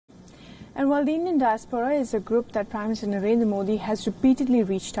And while the Indian diaspora is a group that Prime Minister Narendra Modi has repeatedly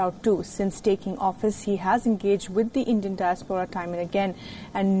reached out to since taking office, he has engaged with the Indian diaspora time and again.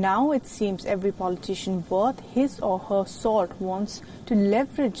 And now it seems every politician worth his or her salt wants to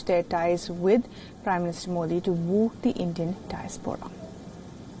leverage their ties with Prime Minister Modi to woo the Indian diaspora.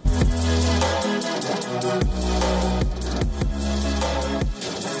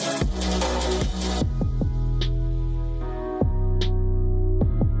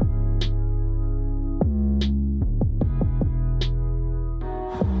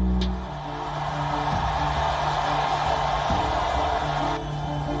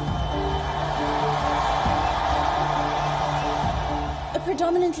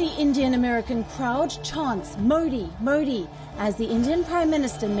 Predominantly Indian-American crowd chants Modi, Modi, as the Indian Prime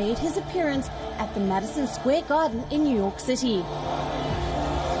Minister made his appearance at the Madison Square Garden in New York City.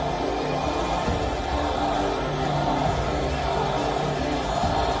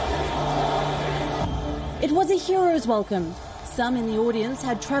 It was a hero's welcome. Some in the audience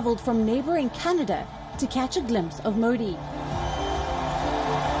had travelled from neighbouring Canada to catch a glimpse of Modi.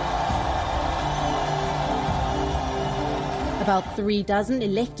 About 36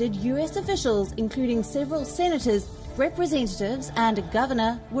 elected US officials, including several senators, representatives and a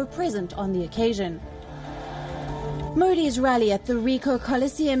governor, were present on the occasion. Modi's rally at the Ricoh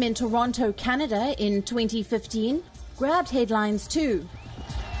Coliseum in Toronto, Canada in 2015 grabbed headlines too.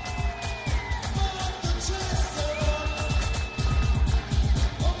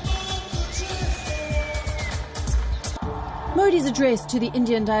 Modi's address to the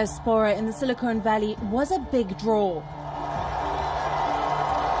Indian diaspora in the Silicon Valley was a big draw.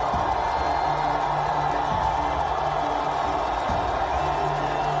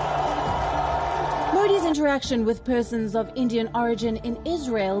 Modi's interaction with persons of Indian origin in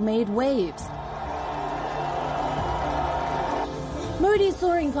Israel made waves. Modi's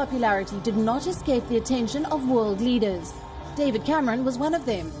soaring popularity did not escape the attention of world leaders. David Cameron was one of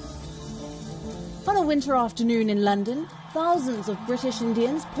them. On a winter afternoon in London, thousands of British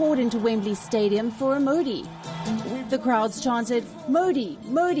Indians poured into Wembley Stadium for a Modi. The crowds chanted Modi,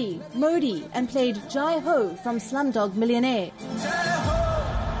 Modi, Modi and played Jai Ho from Slumdog Millionaire.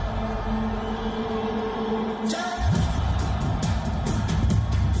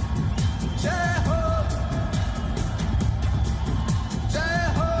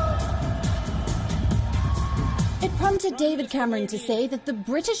 It prompted David Cameron to say that the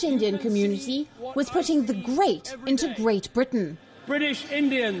British Indian community was putting the great into Great Britain. British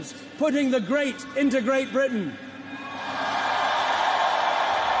Indians putting the great into Great Britain.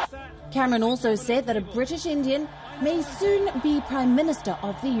 Cameron also said that a British Indian may soon be Prime Minister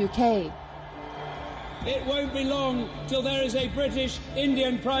of the UK. It won't be long till there is a British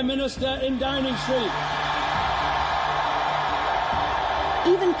Indian Prime Minister in Downing Street.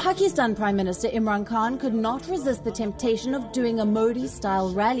 Even Pakistan Prime Minister Imran Khan could not resist the temptation of doing a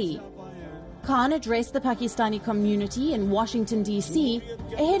Modi-style rally. Khan addressed the Pakistani community in Washington, D.C.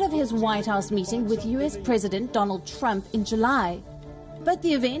 ahead of his White House meeting with U.S. President Donald Trump in July. But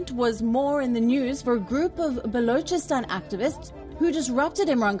the event was more in the news for a group of Balochistan activists who disrupted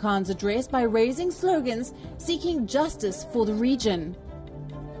Imran Khan's address by raising slogans seeking justice for the region.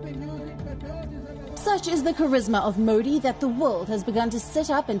 Such is the charisma of Modi that the world has begun to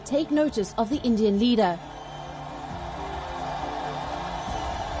sit up and take notice of the Indian leader.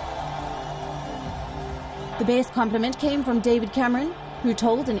 The best compliment came from David Cameron, who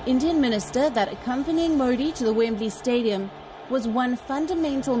told an Indian minister that accompanying Modi to the Wembley Stadium was one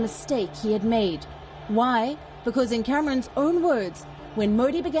fundamental mistake he had made. Why? Because in Cameron's own words, when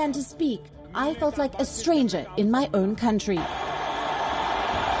Modi began to speak, I felt like a stranger in my own country.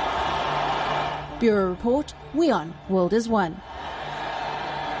 Bureau Report, WION, World is One.